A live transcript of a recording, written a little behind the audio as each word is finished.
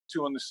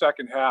to in the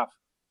second half?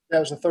 Yeah,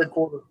 it was the third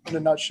quarter in a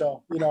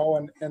nutshell,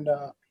 and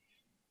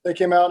they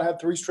came out and had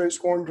 3 straight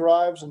scoring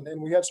drives,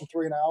 and we had some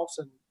 3-and-outs,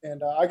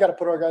 and I got to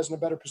put our guys in a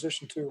better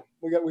position too.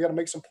 We got to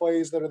make some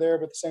plays that are there,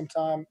 but at the same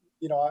time,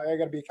 I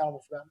got to be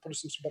accountable for that and put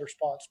us in some better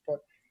spots. But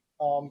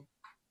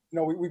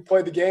we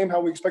played the game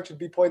how we expected to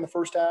be played in the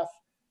first half,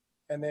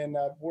 and then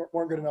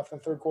weren't good enough in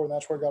the third quarter, and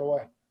that's where it got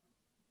away.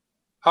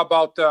 How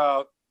about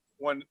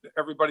when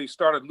everybody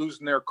started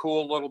losing their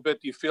cool a little bit?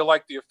 Do you feel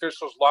like the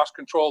officials lost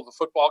control of the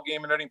football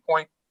game at any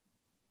point?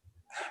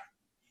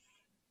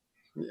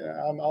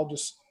 Yeah, I'll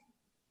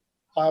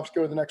have to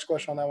go to the next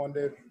question on that one,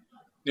 Dave.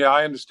 Yeah,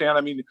 I understand.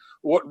 I mean,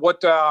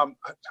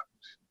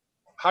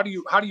 how do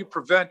you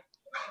prevent?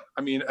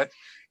 I mean,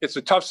 it's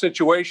a tough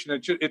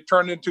situation. It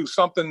turned into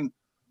something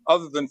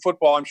other than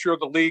football. I'm sure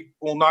the league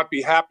will not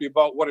be happy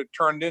about what it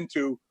turned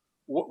into.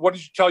 What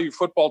did you tell your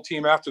football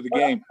team after the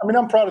game? I mean,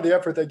 I'm proud of the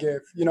effort they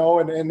gave,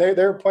 and they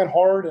were playing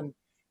hard and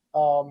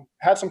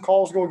had some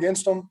calls go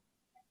against them,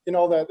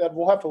 that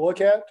we'll have to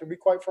look at, to be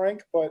quite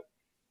frank. But,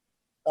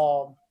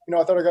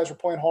 I thought our guys were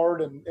playing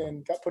hard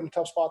and got put in a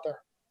tough spot there.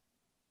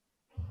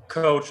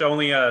 Coach,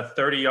 only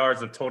 30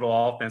 yards of total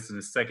offense in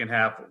the second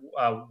half.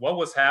 What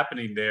was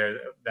happening there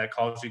that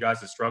caused you guys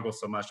to struggle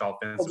so much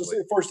offensively? Well, just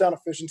first down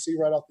efficiency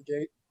right out the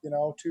gate.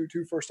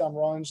 Two first down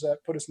runs that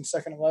put us in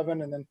 2nd and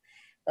 11, and then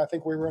I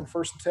think we were in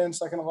 1st and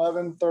 10, 2nd and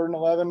 11, 3rd and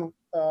 11.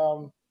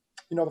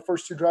 The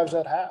first 2 drives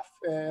of that half,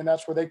 and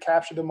that's where they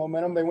captured the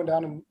momentum. They went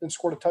down and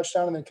scored a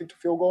touchdown, and then kicked a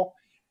field goal,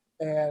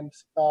 and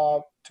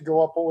to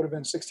go up what would have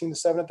been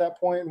 16-7 at that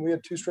point, and we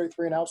had 2 straight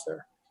 3-and-outs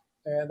there,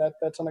 and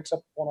that's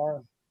unacceptable on our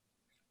end.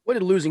 What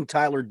did losing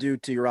Tyler do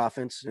to your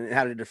offense, and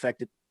how did it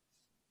affect it?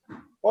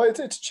 Well, it's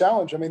a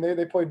challenge. I mean,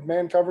 they played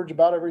man coverage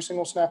about every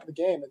single snap of the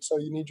game, and so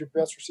you need your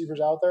best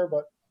receivers out there.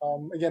 But,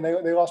 again,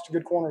 they lost a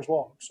good corner as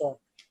well. So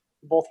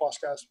we both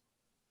lost guys.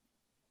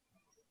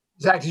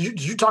 Zach,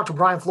 did you talk to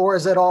Brian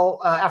Flores at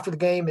all after the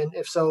game? And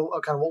if so,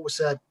 kind of what was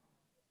said?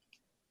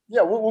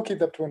 Yeah, we'll keep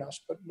that between us.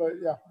 But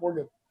yeah, we're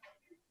good.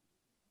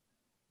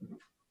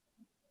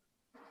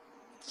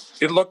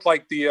 It looked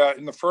like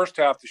in the first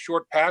half, the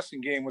short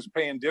passing game was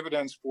paying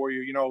dividends for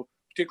you,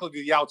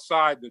 particularly the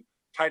outside, the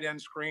tight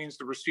end screens,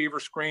 the receiver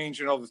screens,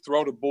 the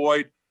throw to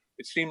Boyd.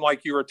 It seemed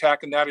like you were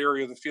attacking that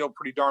area of the field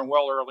pretty darn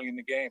well early in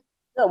the game.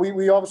 Yeah,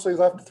 we obviously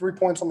left 3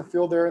 points on the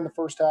field there in the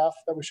first half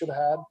that we should have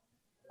had.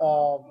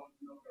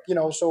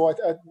 So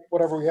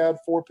whatever we had,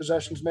 4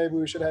 possessions, maybe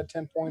we should have had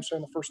 10 points there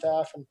in the first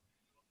half, and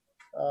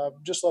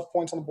just left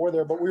points on the board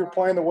there. But we were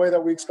playing the way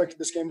that we expected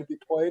this game to be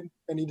played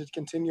and needed to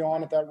continue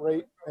on at that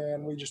rate,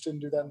 and we just didn't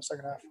do that in the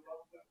second half.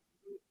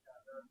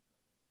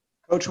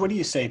 Coach, what do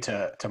you say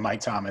to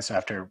Mike Thomas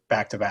after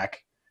back-to-back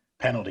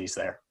penalties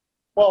there?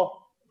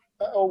 Well,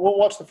 we'll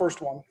watch the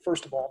first one,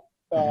 first of all.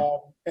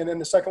 And then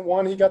the second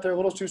one, he got there a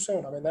little too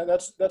soon. I mean,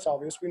 that's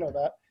obvious. We know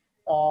that.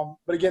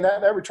 But again,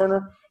 that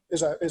returner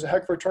is a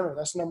heck of a returner.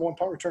 That's the number 1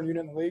 punt return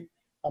unit in the league.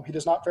 He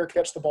does not fair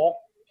catch the ball,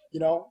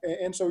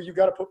 and so you've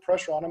got to put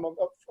pressure on him.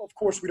 Of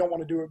course, we don't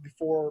want to do it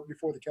before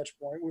the catch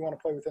point. We want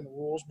to play within the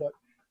rules, but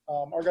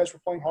our guys were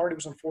playing hard. It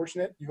was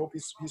unfortunate. You hope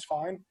he's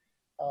fine.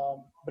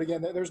 But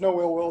again, there's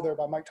no ill will there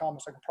by Mike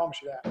Thomas. I can promise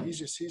you that. He's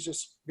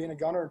just being a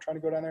gunner and trying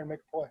to go down there and make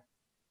a play.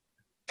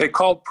 They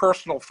called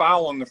personal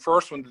foul on the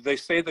first one. Did they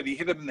say that he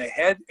hit him in the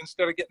head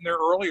instead of getting there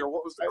early, or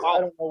what was the call? I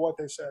don't know what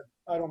they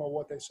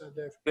said.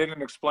 Dave. They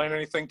didn't explain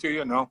anything to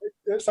you? No?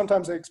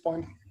 Sometimes they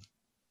explain.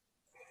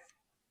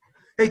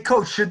 Hey,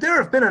 Coach, should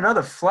there have been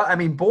another flag? I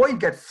mean,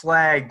 Boyd get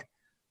flagged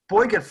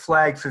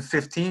for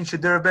 15.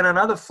 Should there have been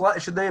another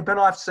flag? Should they have been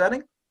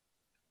offsetting?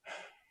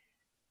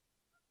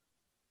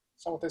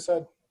 That's not what they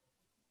said.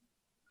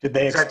 Did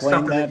they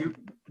explain that?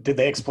 Did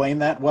they explain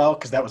that well?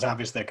 Because that was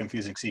obviously a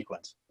confusing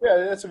sequence. Yeah,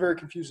 that's a very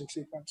confusing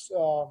sequence.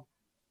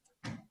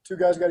 2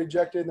 guys got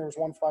ejected, and there was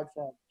 1 flag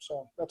thrown.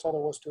 So that's all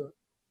there was to it.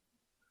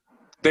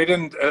 They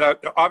didn't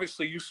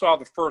obviously, you saw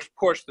the first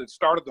push that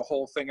started the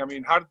whole thing. I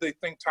mean, how did they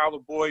think Tyler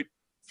Boyd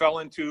fell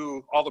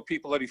into all the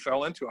people that he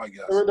fell into, I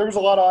guess? There was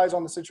a lot of eyes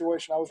on the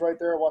situation. I was right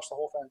there. I watched the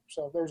whole thing.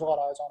 So there was a lot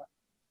of eyes on it.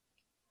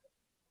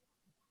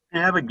 You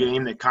have a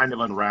game that kind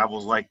of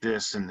unravels like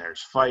this, and there's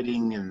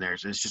fighting, and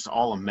it's just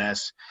all a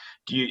mess.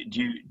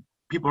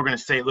 People are going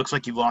to say it looks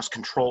like you've lost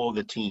control of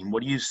the team.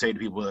 What do you say to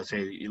people that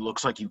say it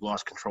looks like you've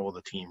lost control of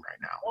the team right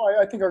now?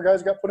 Well, I think our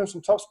guys got put in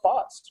some tough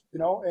spots,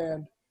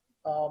 and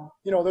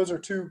those are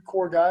 2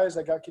 core guys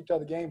that got kicked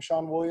out of the game,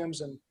 Sean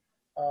Williams and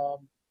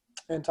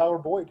Tyler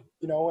Boyd,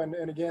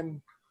 and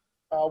again,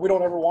 we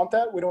don't ever want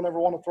that. We don't ever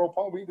want to throw a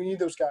punt. We need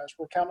those guys.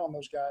 We're counting on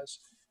those guys.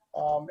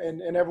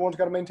 And everyone's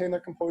got to maintain their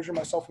composure,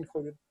 myself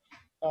included.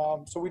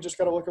 So we just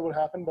got to look at what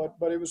happened.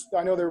 But it was,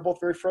 I know they were both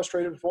very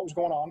frustrated with what was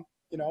going on,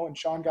 and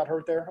Sean got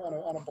hurt there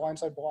on a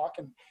blindside block,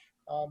 and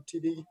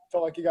TD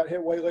felt like he got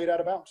hit way late out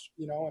of bounds,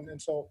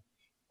 and so,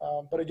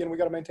 but again, we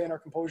got to maintain our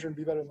composure and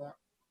be better than that.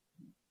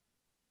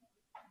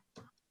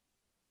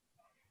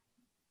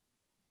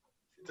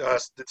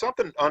 Did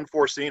something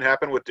unforeseen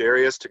happen with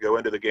Darius to go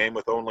into the game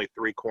with only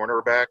 3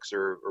 cornerbacks,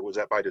 or was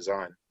that by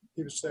design?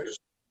 He was sick.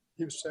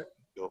 He was sick.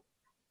 Cool.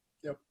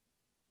 Yep.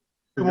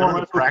 Did none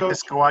of the practice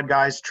squad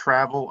guys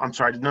travel? I'm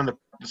sorry, did none of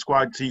the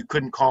squad, so you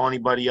couldn't call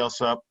anybody else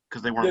up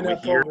because they weren't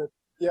here? COVID.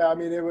 Yeah, I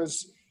mean, it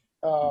was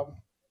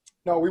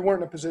no, we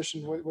weren't in a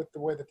position with the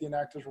way that the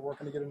inactives were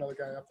working to get another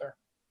guy up there.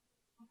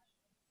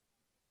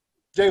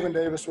 Jalen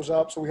Davis was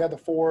up, so we had the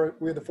four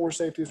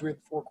safeties, we had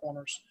the four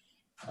corners.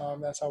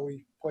 That's how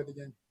we played the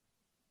game.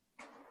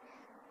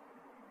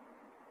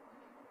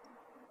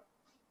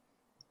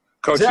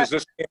 Coach, Zac,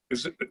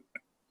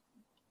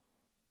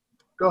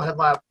 go ahead,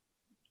 Lab.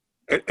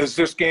 Is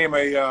this game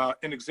an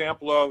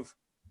example of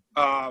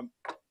the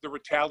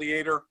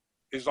retaliator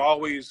is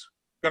always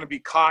going to be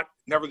caught,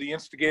 never the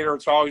instigator?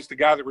 It's always the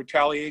guy that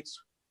retaliates.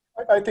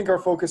 I think our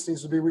focus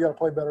needs to be we got to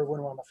play better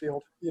when we're on the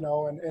field,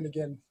 and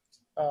again,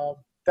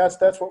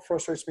 that's what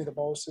frustrates me the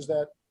most is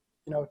that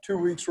 2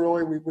 weeks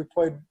really we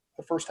played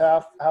the first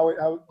half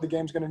how the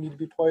game's going to need to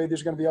be played.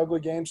 There's going to be ugly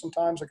games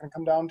sometimes. They're going to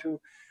come down to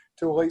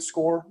a late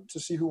score to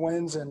see who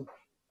wins, and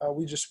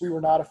we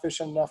were not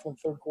efficient enough in the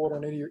third quarter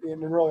and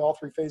really all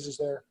three phases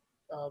there.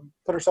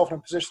 Put ourselves in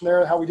a position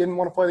there how we didn't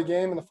want to play the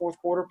game in the fourth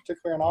quarter,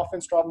 particularly on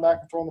offense, dropping back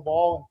and throwing the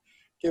ball, and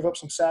gave up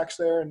some sacks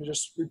there, and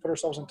we put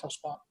ourselves in a tough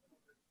spot.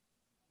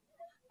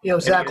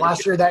 Zac,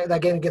 last year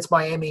that game against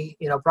Miami,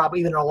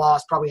 probably even a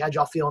loss, probably had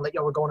y'all feeling that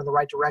y'all were going in the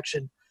right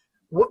direction.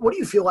 What do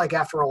you feel like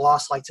after a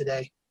loss like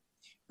today?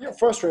 Yeah,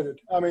 frustrated.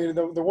 I mean,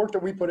 the work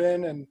that we put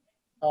in and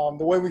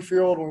the way we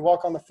feel when we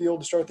walk on the field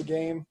to start the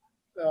game,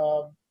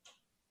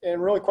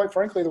 and really, quite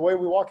frankly, the way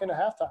we walk into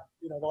halftime,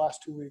 the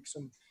last 2 weeks.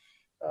 And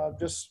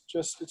just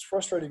it's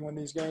frustrating when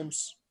these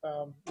games,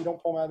 you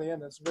don't pull them out of the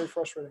end. It's very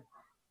frustrating.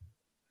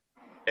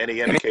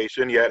 Any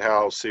indication yet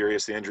how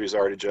serious the injuries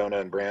are to Jonah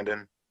and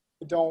Brandon?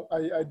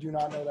 I do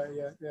not know that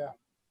yet. Yeah.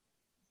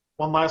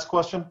 One last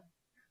question.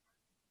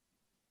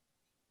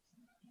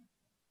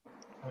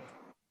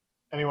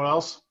 Anyone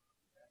else?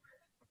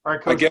 All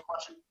right, Coach.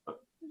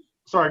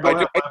 Sorry, go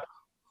ahead.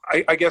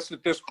 I guess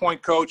at this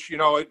point, Coach,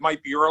 it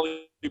might be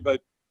early,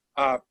 but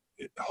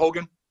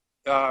Hogan,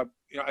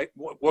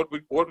 what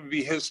would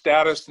be his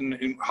status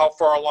and how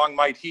far along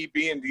might he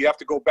be? And do you have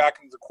to go back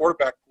into the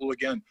quarterback pool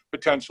again,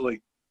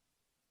 potentially?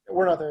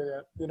 We're not there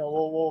yet.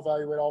 We'll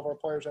evaluate all of our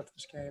players after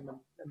this game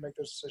and make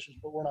those decisions,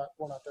 but we're not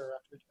there